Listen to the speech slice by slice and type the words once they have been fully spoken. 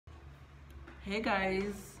Hey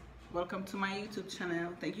guys, welcome to my YouTube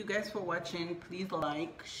channel. Thank you guys for watching. Please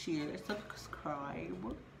like, share,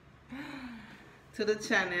 subscribe to the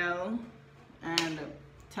channel and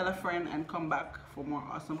tell a friend and come back for more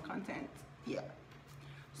awesome content. Yeah,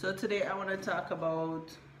 so today I want to talk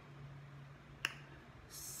about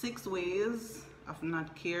 6 ways of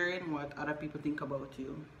not caring what other people think about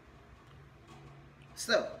you.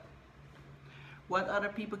 So what other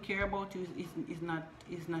people care about you is not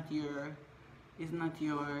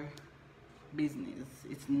your business.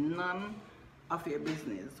 It's none of your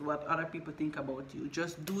business what other people think about you.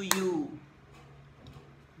 Just do you.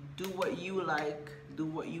 Do what you like. Do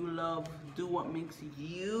what you love. Do what makes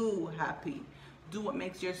you happy. Do what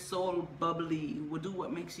makes your soul bubbly. Do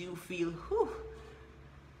what makes you feel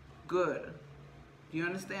good. Do you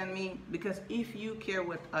understand me? Because if you care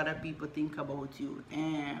what other people think about you,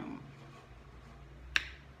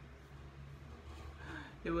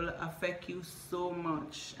 it will affect you so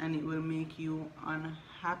much and it will make you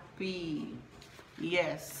unhappy.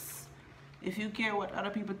 Yes, if you care what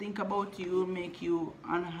other people think about you, it will make you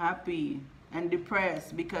unhappy and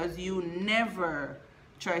depressed because you never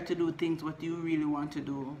try to do things what you really want to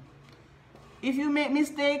do. If you make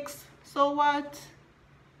mistakes, so what?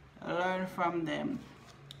 Learn from them.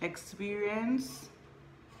 Experience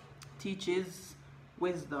teaches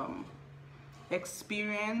wisdom.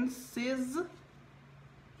 Experiences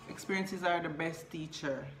are the best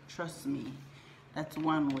teacher. Trust me. That's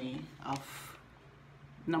one way of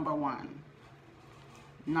number one,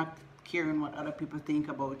 not caring what other people think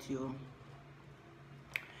about you.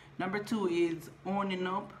 Number two is owning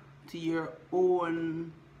up to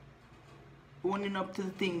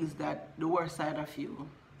the things that the worst side of you.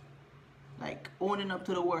 Like owning up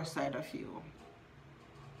to the worst side of you.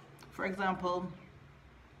 For example,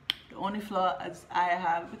 the only flaw as I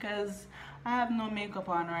have, because I have no makeup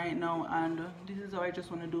on right now and this is how I just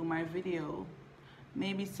want to do my video.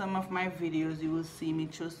 Maybe some of my videos you will see me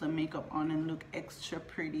throw some makeup on and look extra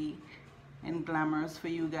pretty and glamorous for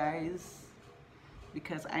you guys,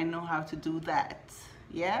 because I know how to do that.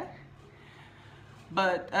 Yeah,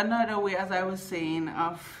 but another way, as I was saying,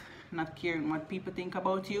 of not caring what people think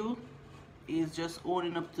about you is just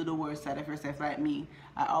owning up to the worst side of yourself. Like me,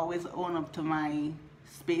 I always own up to my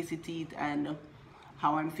spacey teeth and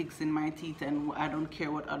how I'm fixing my teeth, and I don't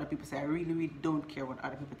care what other people say. I really don't care what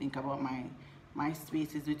other people think about my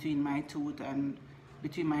spaces between my tooth and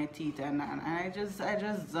between my teeth, and I just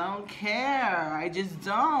don't care. I just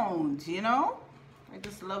don't, you know. I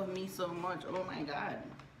just love me so much. Oh my God.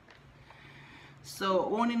 So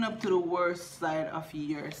owning up to the worst side of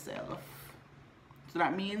yourself. So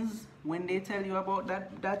that means when they tell you about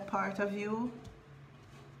that part of you,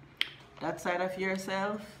 that side of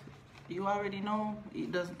yourself, you already know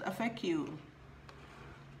it doesn't affect you.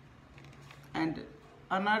 And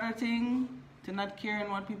another thing to not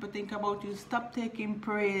caring what people think about you, stop taking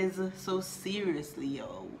praise so seriously,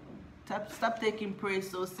 yo. Stop taking praise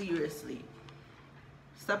so seriously.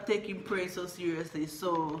 Stop taking praise so seriously.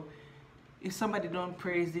 So if somebody don't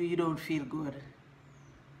praise you, you don't feel good.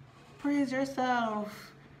 Praise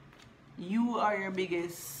yourself. You are your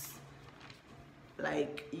biggest,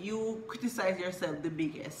 like, you criticize yourself the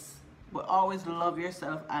biggest, but always love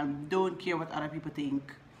yourself and don't care what other people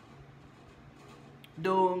think.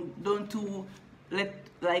 Don't let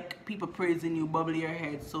like people praising you bubble your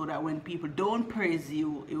head, so that when people don't praise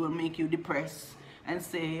you, it will make you depressed and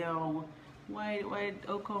say, oh, why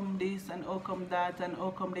how come this and how come that, and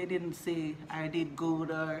how come they didn't say I did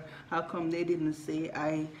good, or how come they didn't say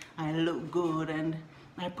I look good and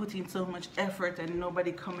I put in so much effort and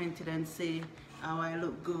nobody commented and say how I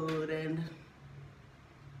look good. And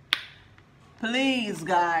please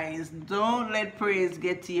guys, don't let praise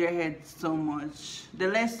get to your head so much. The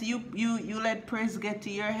less you let praise get to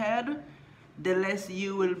your head, the less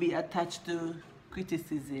you will be attached to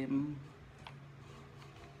criticism.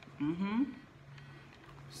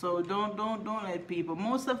 So don't let people,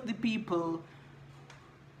 most of these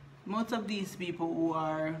people who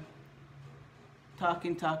are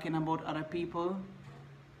talking about other people,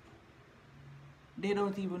 they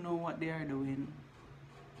don't even know what they are doing.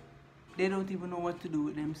 They don't even know what to do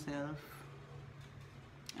with themselves,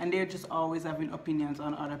 and they're just always having opinions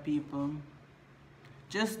on other people.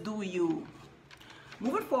 Just do you.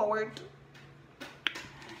 Moving forward.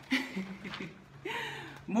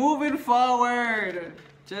 Moving forward,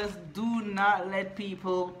 just do not let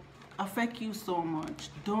people affect you so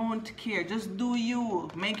much. Don't care. Just do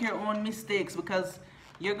you. Make your own mistakes, because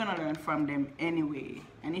you're gonna learn from them anyway.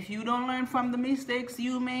 And if you don't learn from the mistakes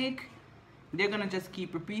you make, they're gonna just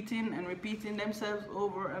keep repeating and repeating themselves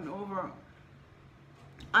over and over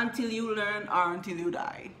until you learn or until you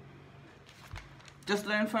die. Just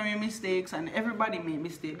learn from your mistakes, and everybody make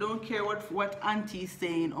mistakes. Don't care what auntie is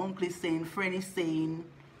saying, uncle is saying, friend is saying.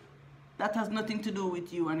 That has nothing to do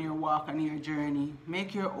with you and your walk and your journey.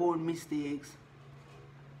 Make your own mistakes.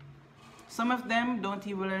 Some of them don't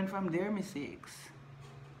even learn from their mistakes.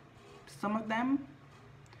 Some of them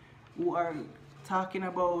who are talking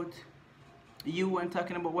about you and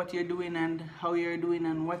talking about what you're doing and how you're doing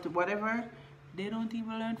and whatever, they don't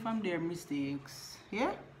even learn from their mistakes.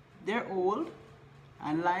 Yeah, they're old,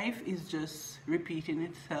 and life is just repeating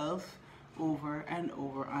itself over and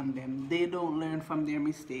over on them. They don't learn from their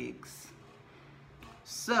mistakes.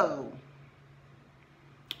 So,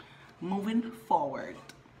 moving forward,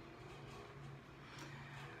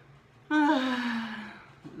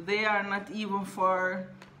 they are not even for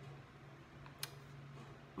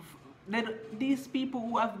these people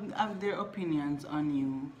who have their opinions on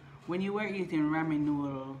you. When you were eating ramen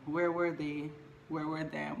noodle, where were they? Where were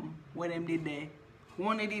them? Where them did they?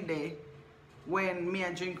 One did they? When me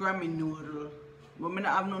I drink ramen noodle, when me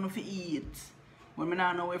not have nothing to eat, when me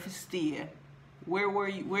not know where to stay, where were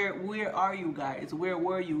you? Where are you guys? Where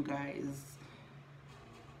were you guys?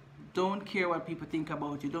 Don't care what people think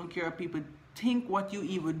about you. Don't care what people think what you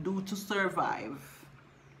even do to survive.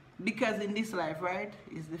 Because in this life, right,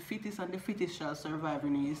 is the fittest, and the fittest shall survive.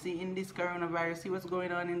 You see, in this coronavirus, see what's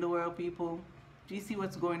going on in the world, people? Do you see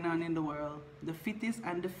what's going on in the world? The fittest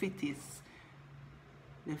and the fittest.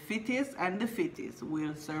 The fittest and the fittest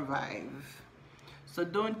will survive. So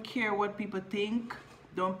don't care what people think.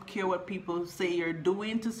 Don't care what people say you're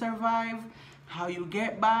doing to survive, how you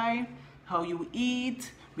get by, how you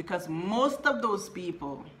eat. Because most of those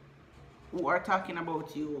people who are talking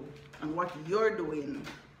about you and what you're doing,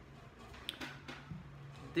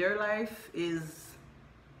 their life is,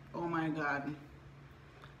 oh my God,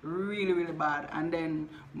 really, really bad. And then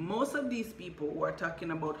most of these people who are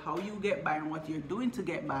talking about how you get by and what you're doing to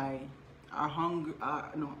get by are hungry,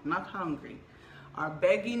 no, not hungry, are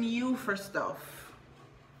begging you for stuff.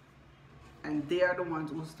 And they are the ones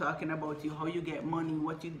who's talking about you, how you get money,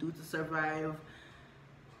 what you do to survive.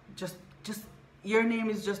 Just your name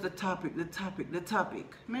is just the topic.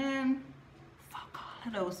 Man, fuck all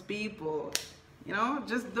of those people. You know,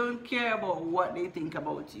 just don't care about what they think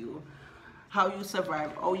about you, how you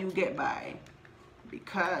survive, how you get by.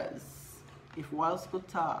 Because if walls could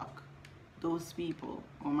talk, those people,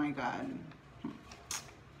 oh my God.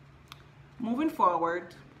 Moving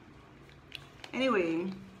forward,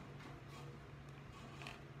 anyway,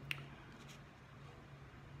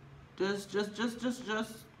 just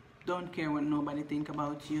don't care what nobody think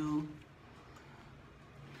about you.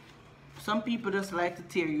 Some people just like to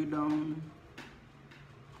tear you down.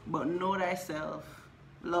 But know thyself,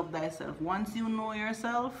 love thyself. Once you know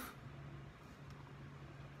yourself,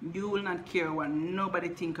 you will not care what nobody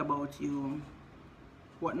think about you.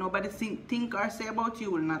 What nobody think or say about you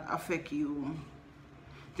will not affect you.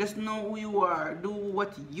 Just know who you are. Do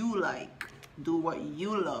what you like. Do what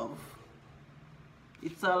you love.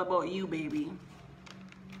 It's all about you, baby.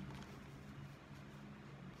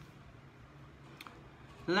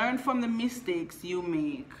 Learn from the mistakes you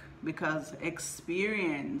make, because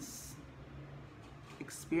experiences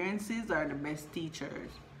are the best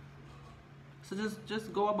teachers. So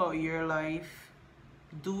just go about your life.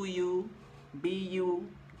 Do you, be you.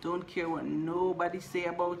 Don't care what nobody say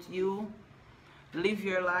about you. Live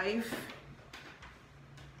your life.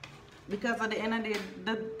 Because at the end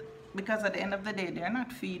of the day, they're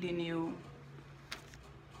not feeding you.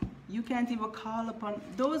 You can't even call upon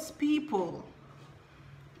those people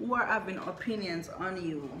who are having opinions on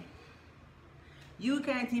you. You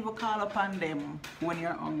can't even call upon them when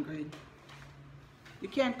you're hungry. You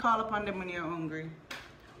can't call upon them when you're hungry.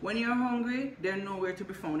 When you're hungry, they're nowhere to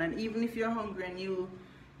be found. And even if you're hungry and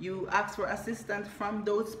you ask for assistance from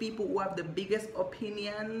those people who have the biggest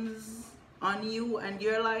opinions on you and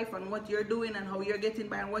your life and what you're doing and how you're getting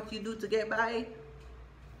by and what you do to get by,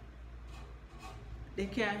 they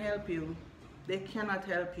can't help you. They cannot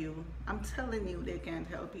help you. I'm telling you, they can't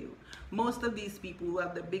help you. Most of these people who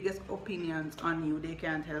have the biggest opinions on you, they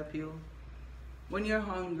can't help you. When you're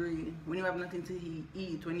hungry, when you have nothing to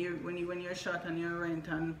eat, when you're short on your rent,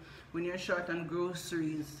 and when you're short on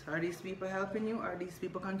groceries, are these people helping you? Are these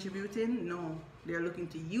people contributing? No, they're looking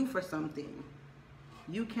to you for something.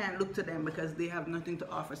 You can't look to them because they have nothing to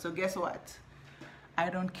offer. So guess what? I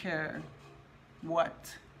don't care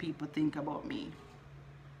what people think about me.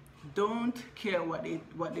 Don't care what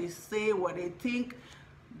they say, what they think.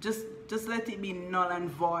 Just let it be null and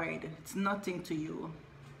void. It's nothing to you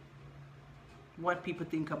what people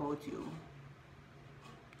think about you.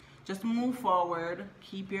 Just move forward,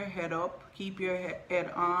 keep your head up, keep your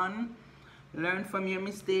head on, learn from your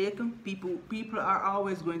mistake. People are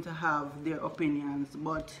always going to have their opinions,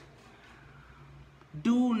 but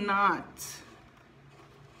do not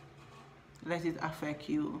let it affect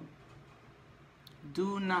you.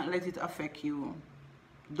 Do not let it affect you.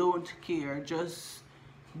 Don't care. Just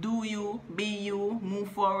do you, be you,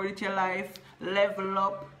 move forward with your life, level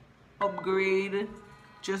up, upgrade.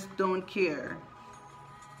 Just don't care.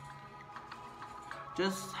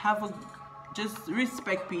 Just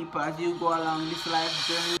respect people as you go along this life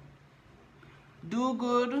journey. Do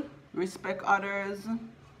good, respect others.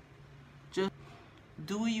 Just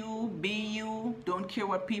do you, be you. Don't care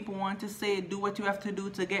what people want to say. Do what you have to do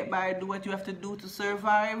to get by. Do what you have to do to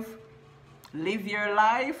survive. Live your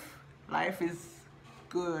life. Life is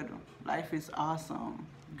good. Life is awesome.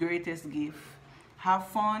 Greatest gift. Have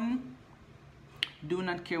fun. Do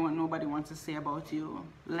not care what nobody wants to say about you.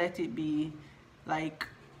 Let it be. Like,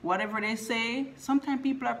 whatever they say, sometimes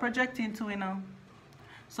people are projecting too, you know.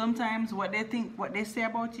 Sometimes what they say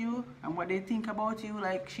about you and what they think about you,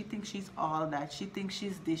 like, she thinks she's all that, she thinks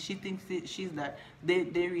she's this, she thinks she's that. They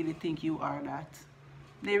really think you are that.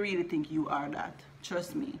 They really think you are that.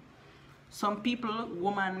 Trust me. Some people,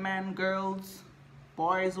 woman, man, girls,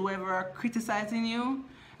 boys, whoever, are criticizing you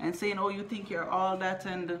and saying, oh, you think you're all that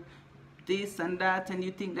and this and that, and you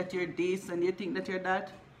think that you're this and you think that you're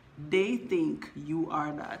that. They think you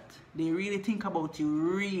are that. They really think about you,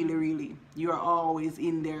 really. You are always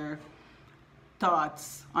in their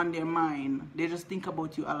thoughts, on their mind. They just think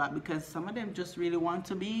about you a lot because some of them just really want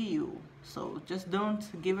to be you. So just don't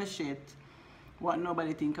give a shit what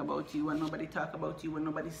nobody think about you, what nobody talk about you, what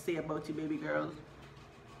nobody say about you, baby girl.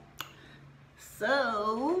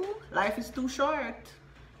 So life is too short.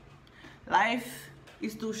 Life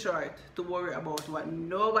is too short to worry about what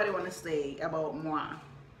nobody want to say about moi.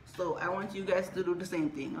 So I want you guys to do the same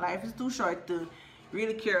thing. Life is too short to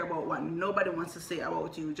really care about what nobody wants to say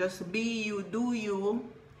about you. Just be you, do you.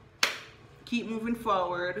 Keep moving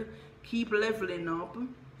forward. Keep leveling up.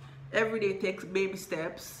 Every day takes baby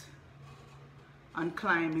steps. And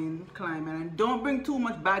climbing. And don't bring too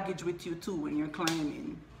much baggage with you too when you're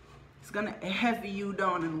climbing. It's gonna heavy you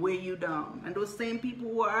down and weigh you down. And those same people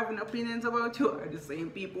who are having opinions about you are the same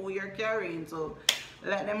people you're carrying. So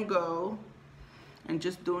let them go. And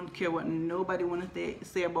just don't care what nobody want to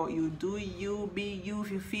say about you. Do you, be you.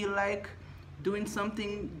 If you feel like doing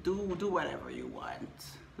something, do whatever you want.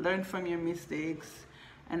 Learn from your mistakes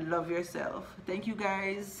and love yourself. Thank you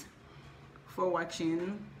guys for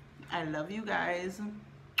watching. I love you guys.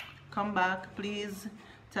 Come back, please.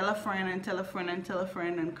 Tell a friend and tell a friend and tell a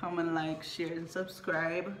friend, and come and like, share, and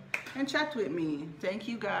subscribe and chat with me. Thank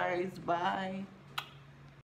you guys. Bye.